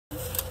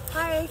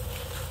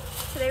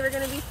Today we're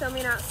going to be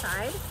filming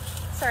outside.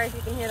 Sorry if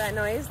you can hear that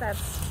noise.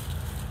 That's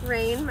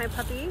Rain, my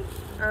puppy,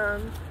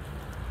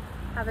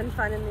 having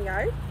fun in the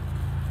yard.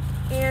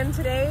 And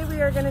today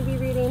we are going to be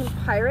reading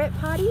Pirate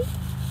Potty.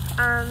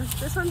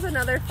 This one's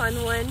another fun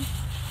one.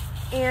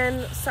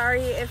 And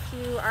sorry if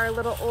you are a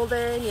little older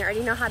and you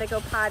already know how to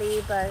go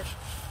potty, but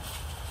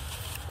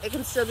it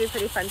can still be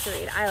pretty fun to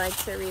read. I like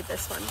to read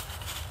this one.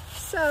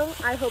 So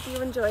I hope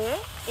you enjoy it.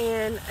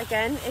 And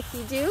again, if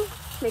you do,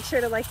 make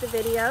sure to like the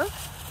video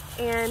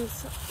and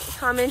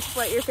comment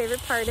what your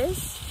favorite part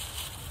is.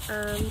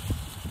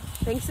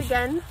 Thanks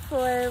again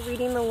for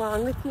reading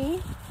along with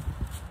me.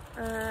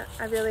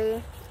 I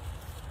really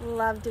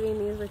love doing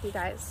these with you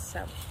guys.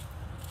 So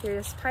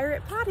here's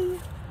Pirate Potty.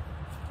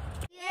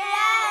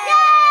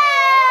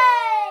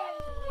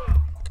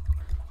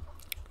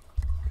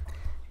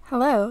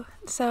 Hello,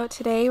 so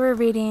today we're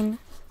reading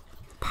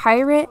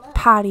Pirate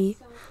Potty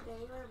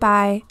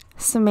by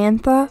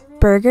Samantha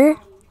Berger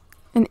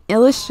and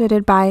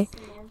illustrated by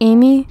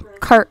Amy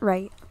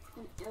Cartwright.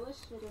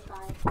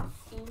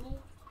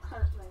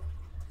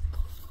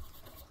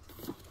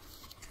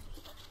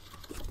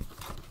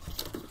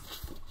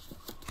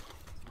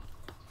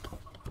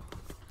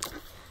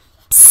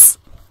 Psst!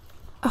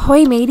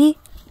 Ahoy, matey!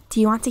 Do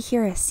you want to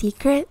hear a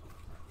secret?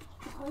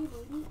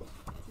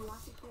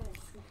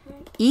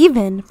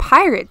 Even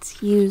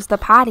pirates use the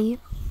potty.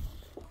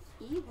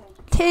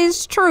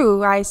 'Tis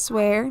true, I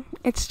swear.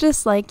 It's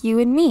just like you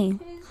and me.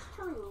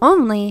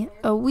 Only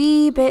a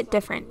wee bit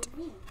different.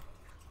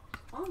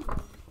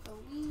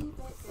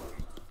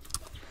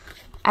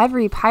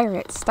 Every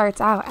pirate starts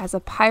out as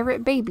a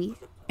pirate baby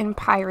in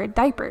pirate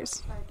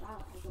diapers.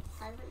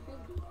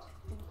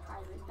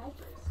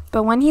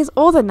 But when he's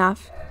old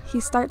enough, he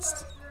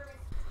starts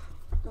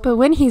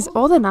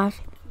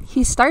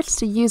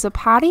to use a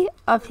potty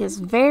of his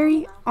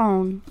very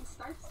own.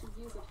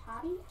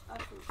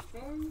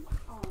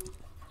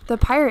 The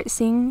pirate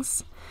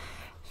sings,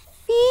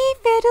 "Fee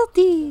fiddle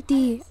dee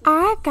dee,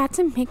 I've got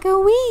to make a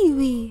wee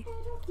wee."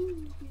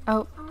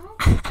 Oh,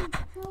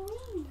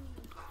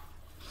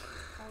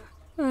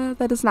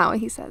 that is not what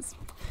he says.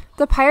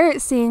 The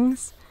pirate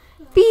sings,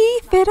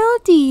 "Fee fiddle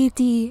dee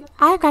dee,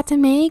 I've got to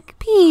make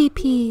pee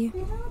pee."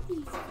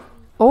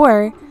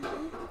 Or,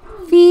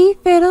 "Fee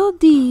fiddle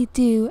dee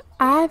doo,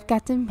 I've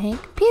got to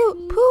make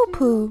poo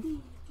poo."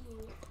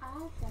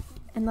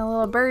 And the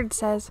little bird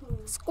says,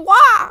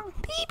 "Squaw,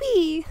 pee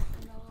pee,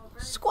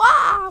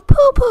 squaw,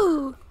 poo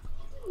poo."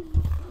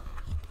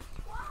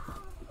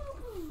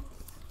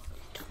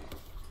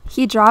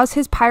 He draws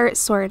his pirate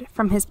sword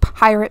from his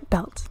pirate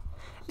belt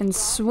and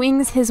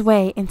swings his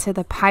way into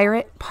the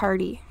pirate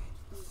party.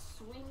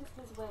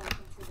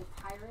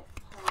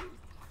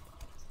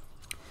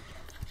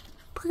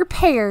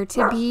 "Prepare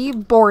to be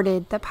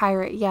boarded," the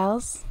pirate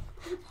yells.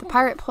 The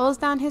pirate pulls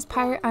down his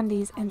pirate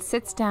undies and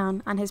sits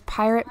down on his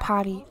pirate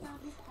potty,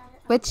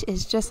 which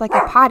is just like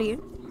a potty.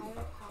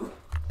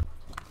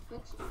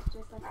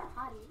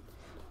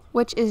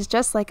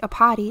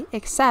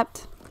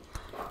 Except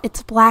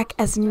it's black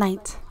as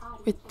night,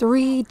 with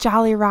 3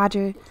 Jolly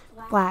Roger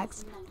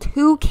flags,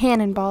 2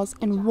 cannonballs,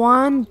 and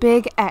 1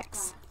 big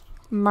X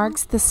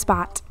marks the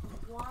spot.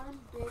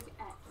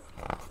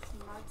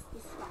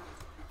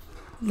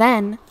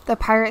 Then the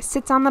pirate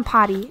sits on the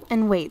potty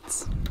and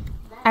waits.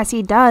 As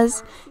he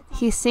does,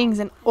 he sings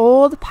an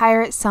old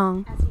pirate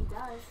song.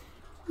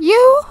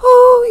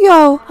 "Yo-ho,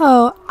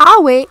 yo-ho,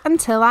 I'll wait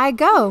until I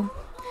go.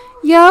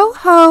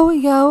 Yo-ho,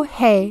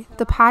 yo-hey,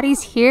 the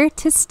potty's here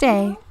to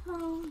stay."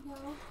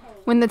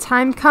 When the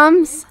time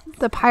comes,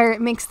 the pirate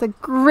makes the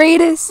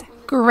greatest,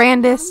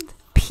 grandest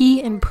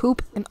pee and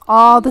poop in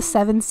all the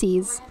 7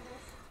 seas.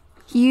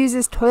 He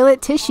uses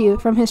toilet tissue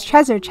from his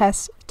treasure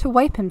chest to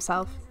wipe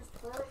himself.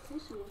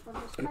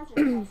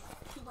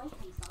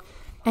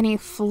 And he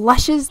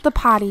flushes the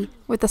potty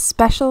with a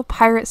special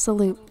pirate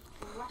salute.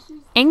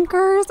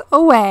 "Anchors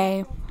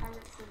away."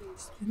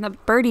 And the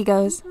birdie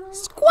goes,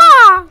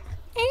 "Squaw!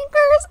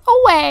 Anchors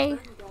away."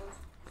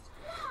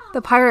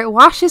 The pirate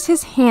washes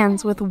his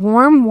hands with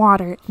warm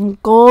water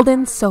and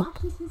golden soap.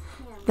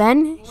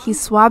 Then he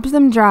swabs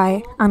them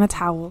dry on a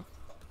towel.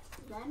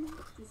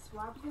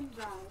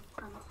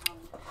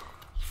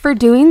 For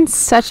doing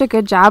such a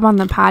good job on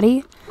the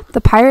potty,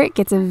 the pirate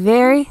gets a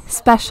very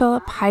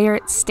special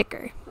pirate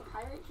sticker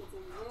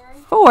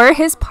for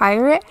his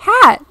pirate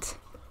hat.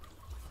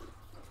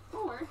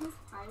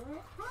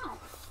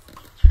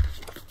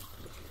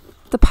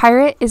 The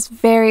pirate is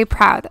very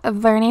proud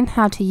of learning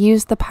how to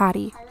use the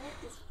potty.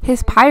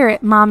 His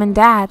pirate mom and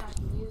dad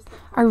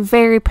are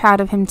very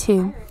proud of him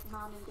too.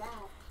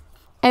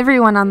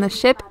 Everyone on the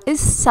ship is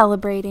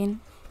celebrating.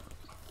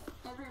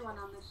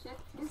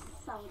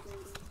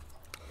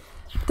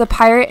 The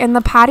pirate and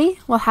the potty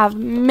will have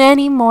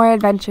many more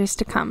adventures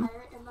to come.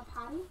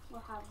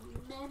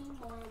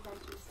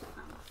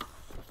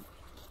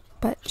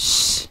 But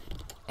shh,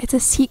 it's a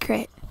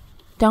secret.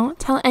 Don't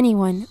tell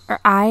anyone or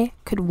I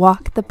could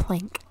walk the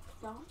plank.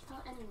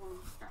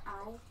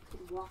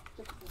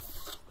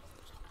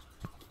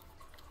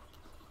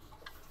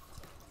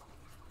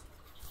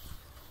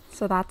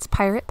 So that's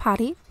Pirate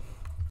Potty.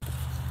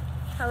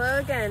 Hello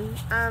again.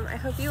 I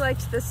hope you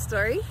liked this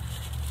story.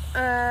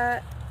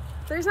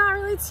 There's not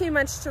really too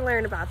much to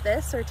learn about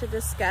this or to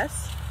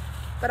discuss,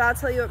 but I'll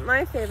tell you what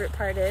my favorite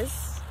part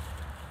is.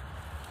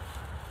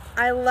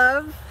 I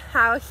love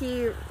how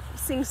he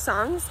sings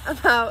songs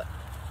about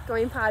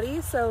going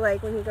potty. So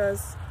like when he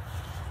goes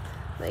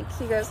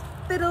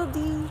fiddle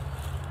dee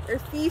or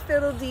fee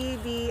fiddle dee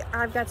dee,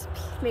 I've got to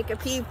make a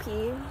pee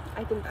pee.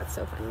 I think that's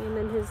so funny. And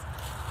then his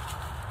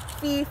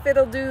fee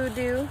fiddle doo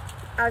doo,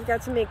 I've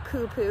got to make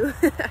poo poo.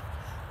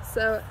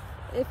 So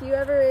if you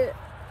ever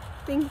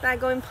think that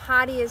going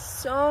potty is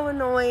so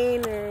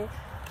annoying or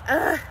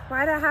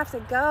why do I have to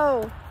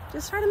go,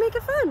 just try to make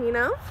it fun, you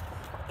know?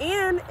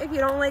 And if you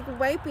don't like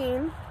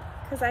wiping,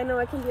 because I know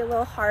it can be a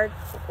little hard,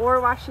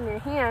 or washing your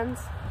hands,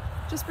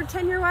 just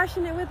pretend you're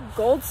washing it with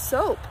gold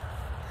soap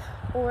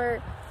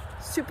or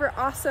super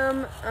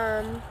awesome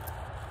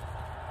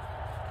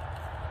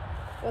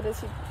what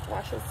does he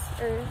washes,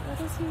 or what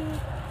does he,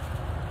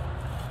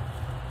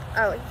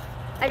 oh,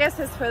 I guess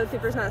his toilet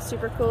paper is not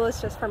super cool,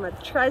 it's just from a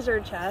treasure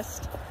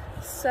chest.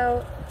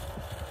 So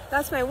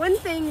that's my one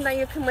thing that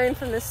you can learn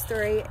from this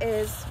story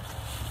is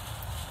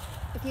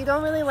if you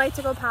don't really like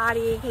to go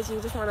potty because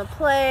you just want to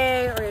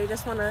play or you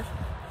just want to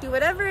do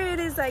whatever it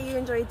is that you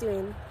enjoy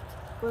doing,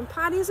 going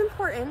potty is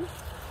important,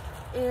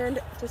 and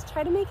just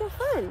try to make it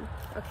fun,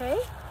 okay?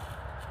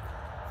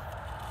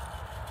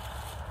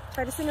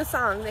 Try to sing a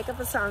song, make up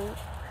a song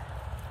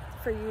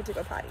for you to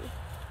go potty.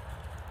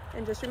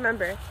 And just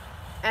remember,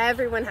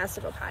 everyone has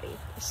to go potty.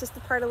 It's just a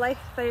part of life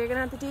that you're gonna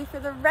have to do for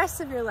the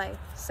rest of your life.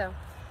 So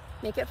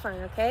make it fun,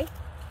 okay?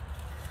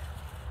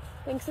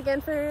 Thanks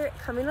again for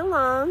coming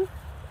along,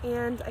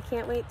 and I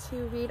can't wait to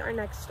read our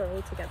next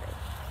story together.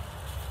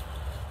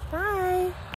 Bye.